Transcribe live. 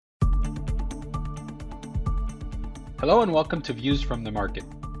Hello and welcome to Views from the Market,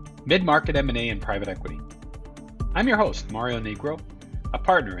 Mid-Market M&A and Private Equity. I'm your host, Mario Negro, a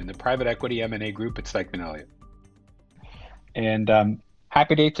partner in the Private Equity M&A group at Stikeman Elliott. And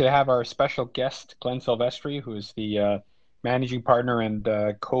happy to have our special guest, Glenn Silvestri, who is the managing partner and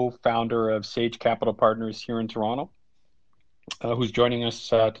co-founder of Sage Capital Partners here in Toronto, who's joining us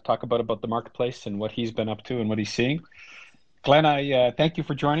to talk about the marketplace and what he's been up to and what he's seeing. Glenn, I thank you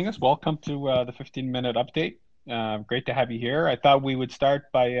for joining us. Welcome to the 15-minute update. Great to have you here. I thought we would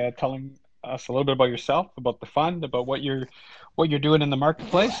start by telling us a little bit about yourself, about the fund, about what you're doing in the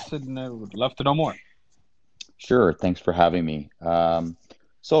marketplace, and would love to know more. Sure. Thanks for having me. I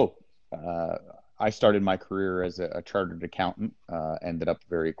started my career as a chartered accountant, ended up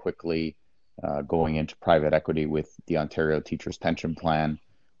very quickly going into private equity with the Ontario Teachers Pension Plan,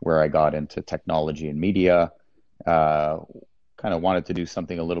 where I got into technology and media. Kind of wanted to do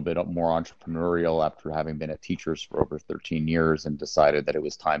something a little bit more entrepreneurial after having been at Teachers for over 13 years and decided that it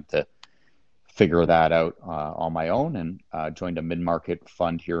was time to figure that out on my own, and joined a mid-market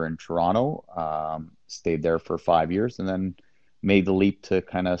fund here in Toronto, stayed there for 5 years, and then made the leap to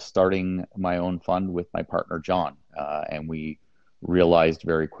kind of starting my own fund with my partner, John. And we realized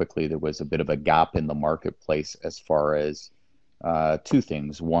very quickly there was a bit of a gap in the marketplace as far as two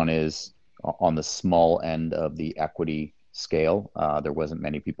things. One is on the small end of the equity scale. There wasn't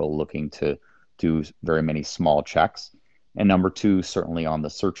many people looking to do very many small checks. And number two, certainly on the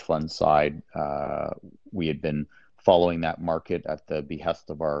search fund side, we had been following that market at the behest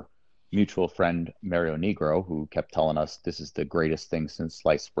of our mutual friend, Mario Negro, who kept telling us this is the greatest thing since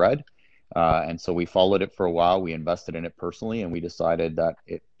sliced bread. And so we followed it for a while. We invested in it personally, and we decided that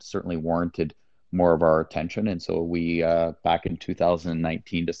it certainly warranted more of our attention. And so we, back in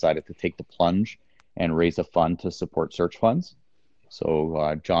 2019, decided to take the plunge and raise a fund to support search funds.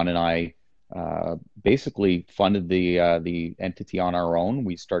 So John and I basically funded the entity on our own.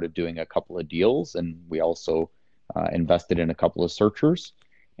 We started doing a couple of deals, and we also invested in a couple of searchers.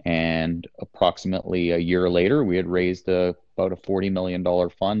 And approximately a year later, we had raised about a $40 million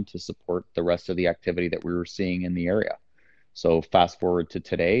fund to support the rest of the activity that we were seeing in the area. So fast forward to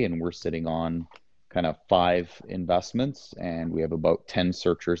today, and we're sitting on kind of 5 investments, and we have about 10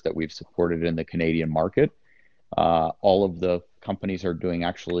 searchers that we've supported in the Canadian market. All of the companies are doing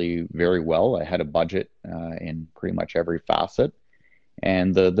actually very well, ahead of budget in pretty much every facet.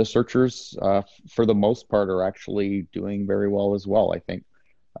 And the searchers, for the most part, are actually doing very well as well. I think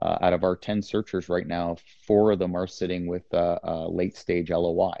out of our 10 searchers right now, 4 of them are sitting with a late stage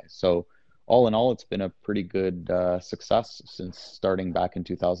LOI. So all in all, it's been a pretty good success since starting back in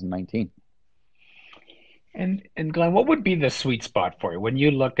 2019. And Glenn, what would be the sweet spot for you when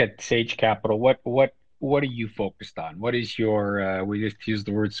you look at Sage Capital? What are you focused on? What is your we just use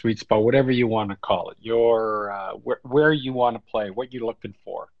the word sweet spot, whatever you want to call it. Your where you want to play, what you're looking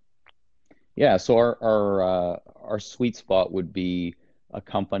for. Yeah, so our sweet spot would be a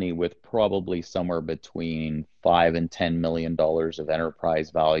company with probably somewhere between $5 and $10 million of enterprise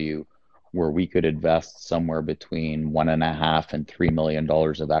value, where we could invest somewhere between $1.5 and $3 million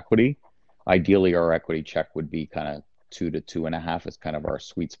of equity. Ideally, our equity check would be kind of 2 to 2.5 is kind of our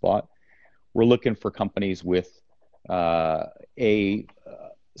sweet spot. We're looking for companies with a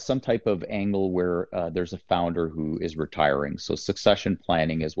some type of angle where there's a founder who is retiring. So succession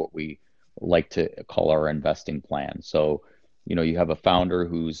planning is what we like to call our investing plan. So, you know, you have a founder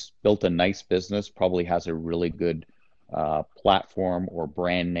who's built a nice business, probably has a really good platform or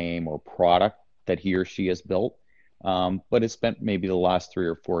brand name or product that he or she has built, but has spent maybe the last 3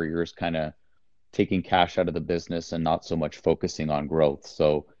 or 4 years kind of taking cash out of the business and not so much focusing on growth.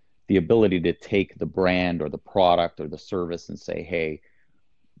 So the ability to take the brand or the product or the service and say, hey,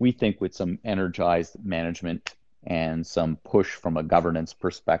 we think with some energized management and some push from a governance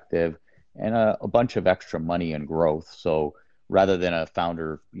perspective and a bunch of extra money and growth. So rather than a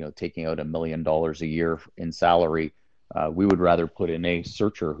founder, you know, taking out $1 million a year in salary, we would rather put in a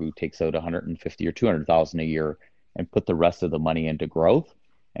searcher who takes out 150 or 200,000 a year and put the rest of the money into growth,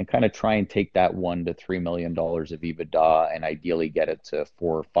 and kind of try and take that $1 to $3 million of EBITDA and ideally get it to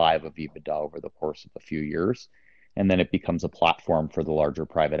 4 or 5 of EBITDA over the course of a few years. And then it becomes a platform for the larger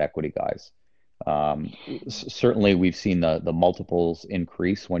private equity guys. Certainly, we've seen the multiples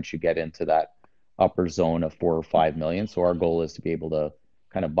increase once you get into that upper zone of 4 or 5 million. So our goal is to be able to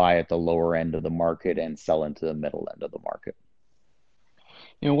kind of buy at the lower end of the market and sell into the middle end of the market.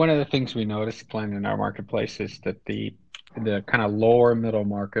 You know, one of the things we noticed, Glenn, in our marketplace is that the kind of lower middle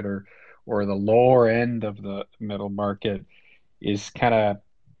market or the lower end of the middle market is kind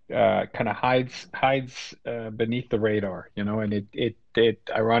of hides beneath the radar, you know, and it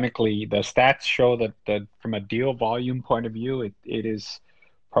ironically, the stats show that from a deal volume point of view, it is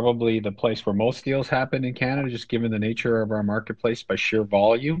probably the place where most deals happen in Canada, just given the nature of our marketplace by sheer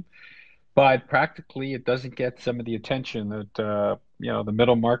volume. But practically, it doesn't get some of the attention that the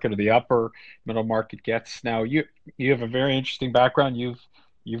middle market or the upper middle market gets. Now, you have a very interesting background.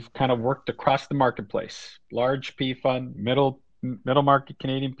 You've kind of worked across the marketplace, large P fund, middle market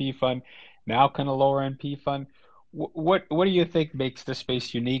Canadian P fund, now kind of lower end P fund. What do you think makes this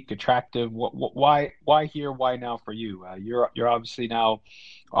space unique, attractive? Why here? Why now for you? You're obviously now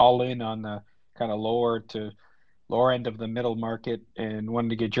all in on the kind of lower end of the middle market, and wanted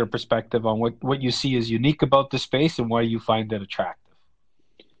to get your perspective on what you see as unique about the space and why you find it attractive.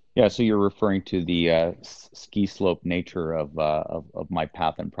 Yeah, so you're referring to the ski slope nature of my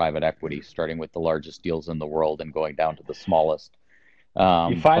path in private equity, starting with the largest deals in the world and going down to the smallest.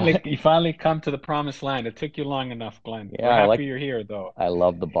 You finally But you finally come to the promised land. It took you long enough, Glenn. yeah, We're happy you're here, though. I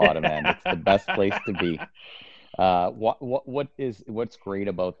love the bottom end. It's the best place to be. What's great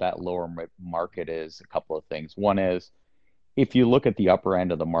about that market is a couple of things. One is if you look at the upper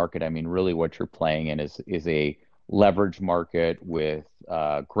end of the market, I mean, really what you're playing in is a leverage market with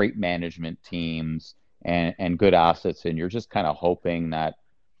great management teams and good assets, and you're just kind of hoping that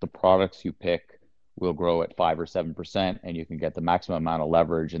the products you pick will grow at 5 or 7%, and you can get the maximum amount of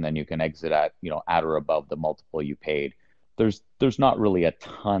leverage, and then you can exit at at or above the multiple you paid. There's not really a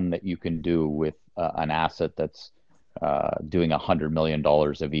ton that you can do with an asset that's doing $100 million of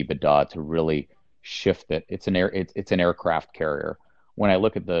EBITDA to really shift it. It's an aircraft carrier. When I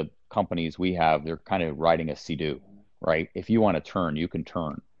look at the companies we have, they're kind of riding a Sea-Doo, right? If you want to turn, you can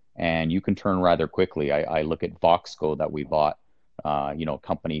turn, and you can turn rather quickly. I look at Voxco that we bought, a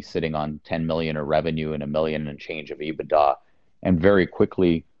company sitting on 10 million of revenue and a million and change of EBITDA, and very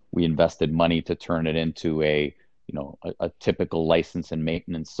quickly we invested money to turn it into a typical license and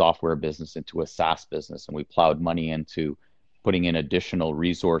maintenance software business into a SaaS business, and we plowed money into putting in additional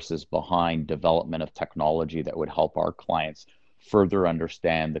resources behind development of technology that would help our clients further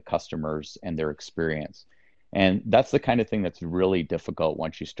understand the customers and their experience. And that's the kind of thing that's really difficult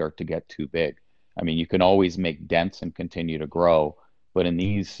once you start to get too big. I mean, you can always make dents and continue to grow, but in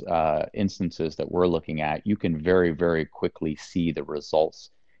these instances that we're looking at, you can very, very quickly see the results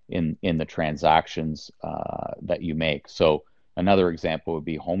in the transactions that you make. So another example would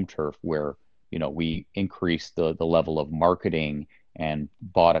be Home Turf, where we increased the level of marketing and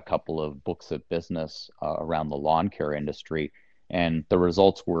bought a couple of books of business around the lawn care industry, and the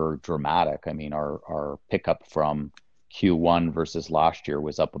results were dramatic. I mean, our pickup from Q1 versus last year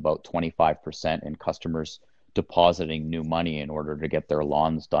was up about 25% in customers depositing new money in order to get their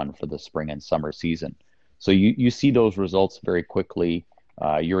lawns done for the spring and summer season. So you see those results very quickly.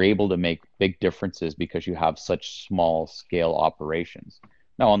 You're able to make big differences because you have such small scale operations.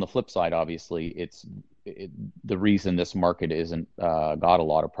 Now, on the flip side, obviously, the reason this market isn't got a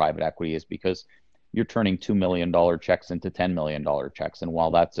lot of private equity is because you're turning $2 million checks into $10 million checks. And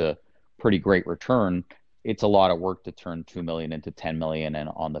while that's a pretty great return, it's a lot of work to turn 2 million into 10 million. And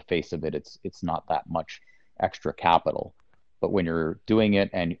on the face of it, it's not that much extra capital. But when you're doing it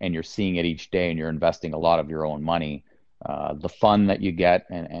and you're seeing it each day and you're investing a lot of your own money, the fun that you get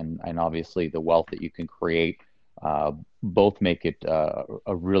and obviously the wealth that you can create both make it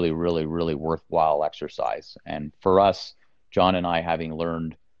a really, really, really worthwhile exercise. And for us, John and I, having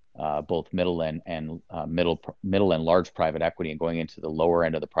learned both middle and large private equity and going into the lower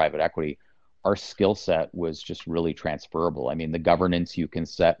end of the private equity, our skill set was just really transferable. I mean, the governance you can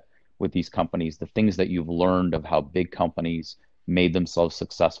set with these companies, the things that you've learned of how big companies made themselves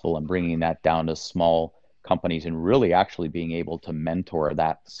successful and bringing that down to small companies and really actually being able to mentor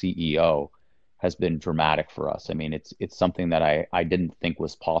that CEO has been dramatic for us. I mean, it's something that I didn't think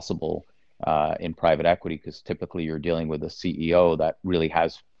was possible in private equity, because typically you're dealing with a CEO that really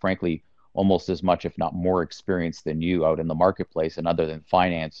has, frankly, almost as much, if not more experience than you out in the marketplace. And other than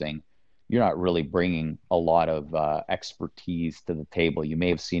financing, you're not really bringing a lot of expertise to the table. You may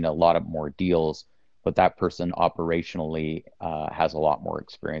have seen a lot of more deals, but that person operationally has a lot more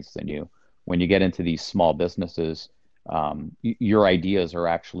experience than you. When you get into these small businesses, your ideas are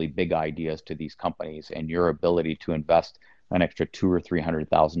actually big ideas to these companies, and your ability to invest an extra $200,000 or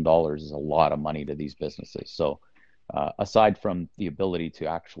 $300,000 is a lot of money to these businesses. So aside from the ability to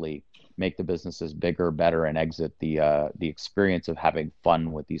actually make the businesses bigger, better, and exit, the experience of having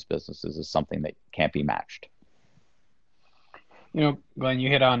fun with these businesses is something that can't be matched. Glenn, you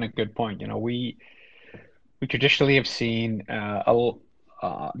hit on a good point. We traditionally have seen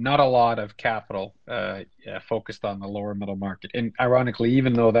not a lot of capital focused on the lower middle market. And ironically,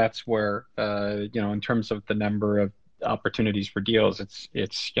 even though that's where, in terms of the number of opportunities for deals.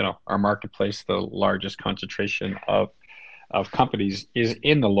 It's our marketplace, the largest concentration of companies is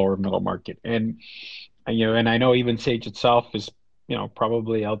in the lower middle market, and I know even Sage itself is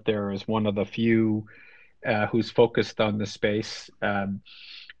probably out there as one of the few who's focused on the space.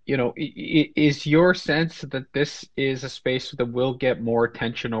 Is your sense that this is a space that will get more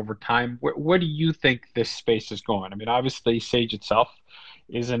attention over time? Where do you think this space is going? I mean, obviously, Sage itself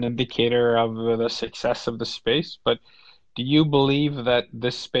is an indicator of the success of the space, but do you believe that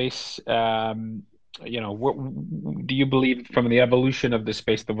this space, do you believe from the evolution of the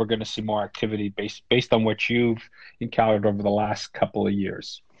space that we're going to see more activity based on what you've encountered over the last couple of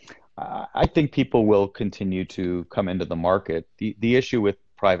years? I think people will continue to come into the market. The issue with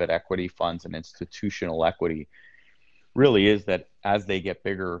private equity funds and institutional equity really is that as they get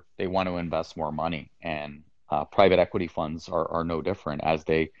bigger, they want to invest more money. And private equity funds are no different. As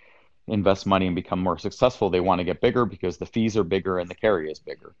they invest money and become more successful, they want to get bigger because the fees are bigger and the carry is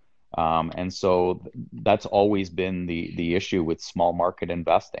bigger. And so that's always been the issue with small market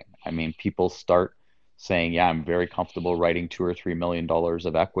investing. I mean, people start saying, yeah, I'm very comfortable writing $2 or $3 million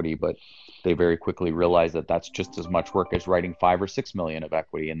of equity, but they very quickly realize that that's just as much work as writing 5 or 6 million of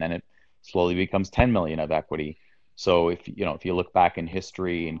equity, and then it slowly becomes 10 million of equity. So if you look back in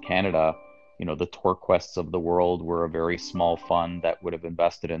history in Canada, the Torquests of the world were a very small fund that would have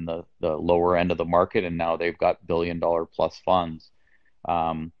invested in the lower end of the market, and now they've got billion-dollar plus funds.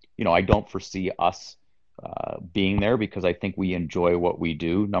 I don't foresee us being there because I think we enjoy what we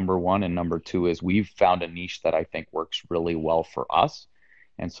do, number one. And number two is we've found a niche that I think works really well for us.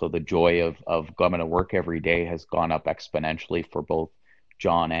 And so the joy of going to work every day has gone up exponentially for both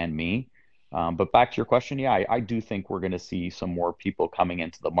John and me. But back to your question, yeah, I do think we're going to see some more people coming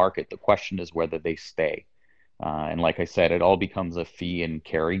into the market. The question is whether they stay. And like I said, it all becomes a fee and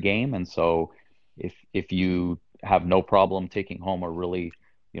carry game. And so if you have no problem taking home a really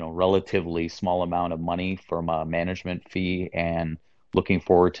relatively small amount of money from a management fee and looking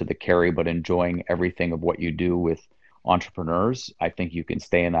forward to the carry, but enjoying everything of what you do with entrepreneurs, I think you can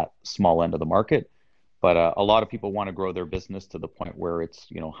stay in that small end of the market. But a lot of people want to grow their business to the point where it's,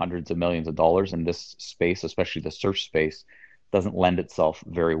 hundreds of millions of dollars, in this space, especially the search space, doesn't lend itself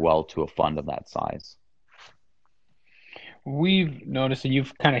very well to a fund of that size. We've noticed, and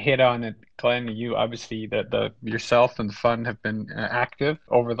you've kind of hit on it, Glenn. You obviously that the yourself and the fund have been active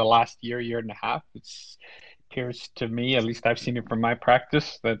over the last year and a half. It appears to me, at least I've seen it from my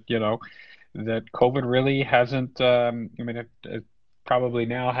practice, that that COVID really hasn't. I mean, it probably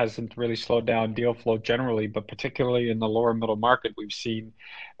now hasn't really slowed down deal flow generally, but particularly in the lower middle market, we've seen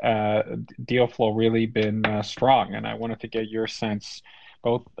uh, deal flow really been strong. And I wanted to get your sense,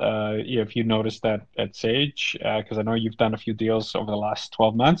 both if you noticed that at Sage, because I know you've done a few deals over the last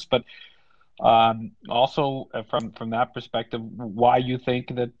 12 months, but also from that perspective, why you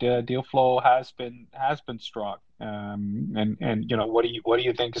think that deal flow has been strong, and what do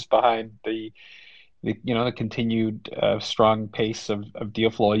you think is behind the continued strong pace of deal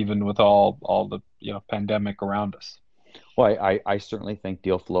flow even with all the pandemic around us. Well, I certainly think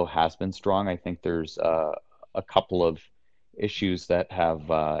deal flow has been strong. I think there's a couple of issues that have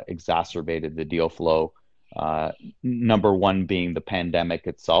exacerbated the deal flow. Uh, Number one being the pandemic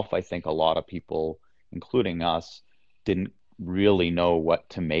itself. I think a lot of people, including us, didn't really know what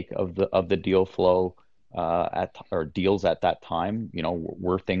to make of the deal flow at or deals at that time.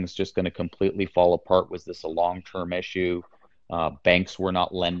 Were things just going to completely fall apart? Was this a long-term issue? Banks were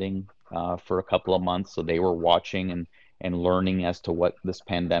not lending for a couple of months, so they were watching and learning as to what this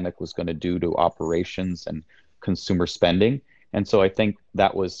pandemic was going to do to operations and consumer spending. And so I think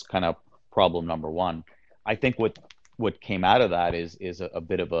that was kind of problem number one. I think what came out of that is a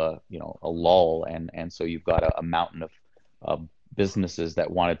bit of a lull, and so you've got a mountain of businesses that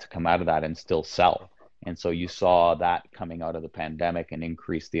wanted to come out of that and still sell. And so you saw that coming out of the pandemic and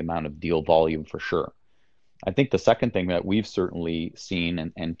increase the amount of deal volume for sure. I think the second thing that we've certainly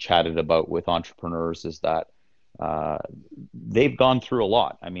seen and chatted about with entrepreneurs is that uh, they've gone through a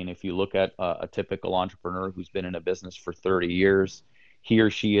lot. I mean, if you look at a typical entrepreneur who's been in a business for 30 years, he or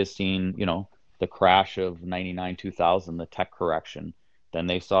she has seen, the crash of 99, 2000, the tech correction. Then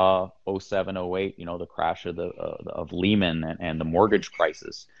they saw '07, '08, the crash of Lehman and the mortgage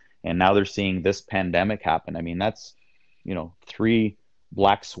crisis. And now they're seeing this pandemic happen. I mean, that's, three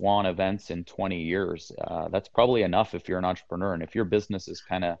black swan events in 20 years. That's probably enough if you're an entrepreneur. And if your business is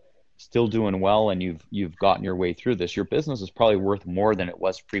kind of still doing well and you've gotten your way through this, your business is probably worth more than it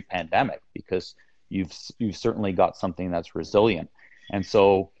was pre-pandemic because you've certainly got something that's resilient. And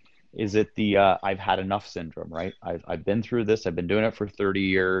so is it the I've had enough syndrome, right? I've been through this. I've been doing it for 30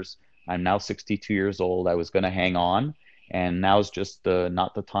 years. I'm now 62 years old. I was going to hang on, and now's just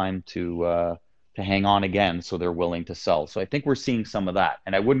not the time to hang on again. So they're willing to sell. So I think we're seeing some of that,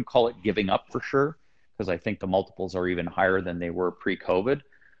 and I wouldn't call it giving up for sure, because I think the multiples are even higher than they were pre-COVID.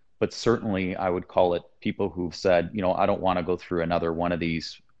 But certainly, I would call it people who've said, I don't want to go through another one of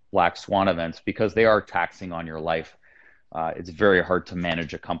these black swan events, because they are taxing on your life. It's very hard to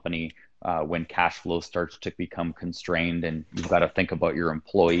manage a company when cash flow starts to become constrained, and you've got to think about your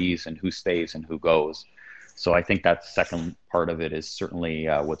employees and who stays and who goes. So I think that second part of it is certainly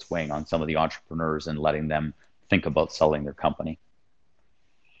what's weighing on some of the entrepreneurs and letting them think about selling their company.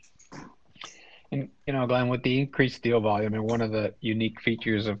 And, Glenn, with the increased deal volume, and one of the unique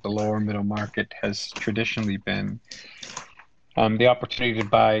features of the lower middle market has traditionally been the opportunity to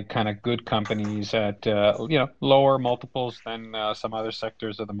buy kind of good companies at lower multiples than some other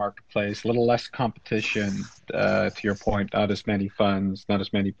sectors of the marketplace. A little less competition, to your point. Not as many funds, not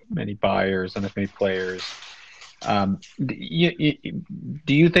as many buyers, not as many players. Do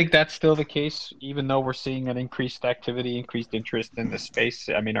you think that's still the case, even though we're seeing an increased activity, increased interest in this space?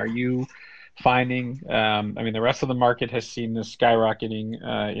 I mean, are you finding, the rest of the market has seen this skyrocketing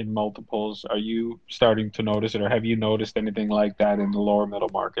in multiples. Are you starting to notice it, or have you noticed anything like that in the lower middle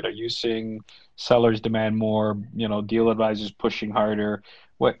market? Are you seeing sellers demand more, deal advisors pushing harder?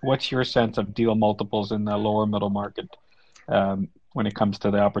 What's your sense of deal multiples in the lower middle market when it comes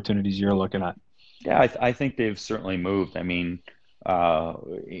to the opportunities you're looking at? Yeah, I think they've certainly moved. I mean,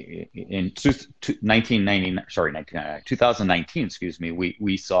 in 2019,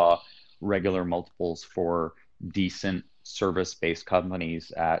 we saw regular multiples for decent service-based companies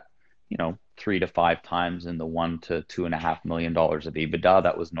at 3 to 5 times in the $1 to $2.5 million of EBITDA.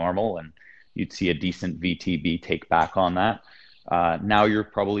 That was normal, and you'd see a decent VTB take back on that. Now you're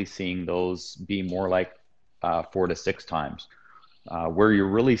probably seeing those be more like 4 to 6 times. Where you're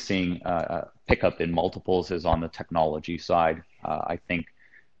really seeing a pickup in multiples is on the technology side. I think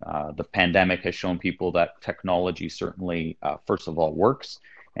the pandemic has shown people that technology certainly, first of all, works,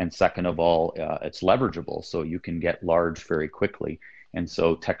 and second of all, it's leverageable, so you can get large very quickly. And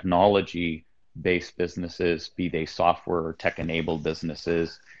so technology-based businesses, be they software or tech-enabled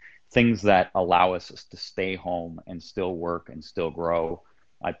businesses, things that allow us to stay home and still work and still grow.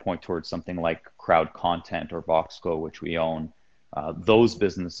 I point towards something like Crowd Content or Voxco, which we own. Those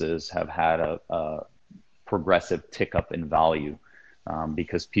businesses have had a progressive tick up in value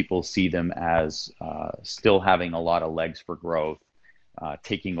because people see them as still having a lot of legs for growth,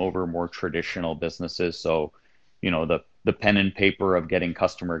 taking over more traditional businesses. So, the pen and paper of getting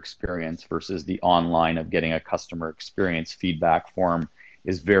customer experience versus the online of getting a customer experience feedback form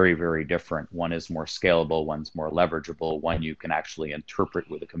is very, very different. One is more scalable, one's more leverageable, one you can actually interpret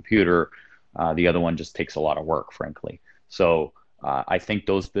with a computer. The other one just takes a lot of work, frankly. So I think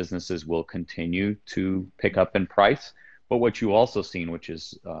those businesses will continue to pick up in price. But what you also seen, which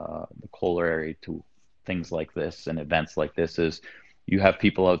is the corollary to things like this and events like this, is you have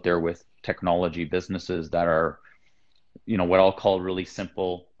people out there with technology businesses that are, what I'll call really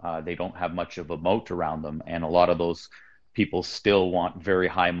simple. They don't have much of a moat around them. And a lot of those people still want very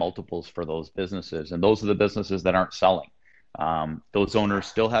high multiples for those businesses. And those are the businesses that aren't selling. Those owners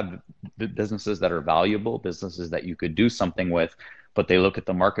still have businesses that are valuable, businesses that you could do something with, but they look at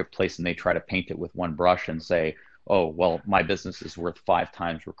the marketplace and they try to paint it with one brush and say, oh, well, my business is worth 5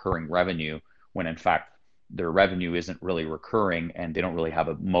 times recurring revenue, when in fact their revenue isn't really recurring and they don't really have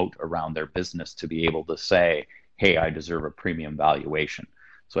a moat around their business to be able to say, hey, I deserve a premium valuation.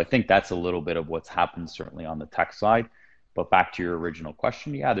 So I think that's a little bit of what's happened certainly on the tech side. But back to your original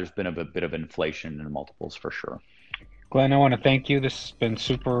question, yeah, there's been a bit of inflation in multiples for sure. Glenn, I want to thank you. This has been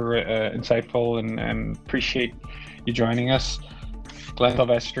super insightful and appreciate you joining us. Glenn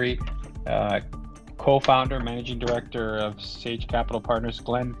Silvestri, co-founder, managing director of Sage Capital Partners.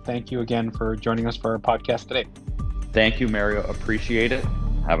 Glenn, thank you again for joining us for our podcast today. Thank you, Mario. Appreciate it.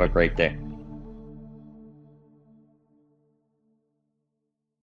 Have a great day.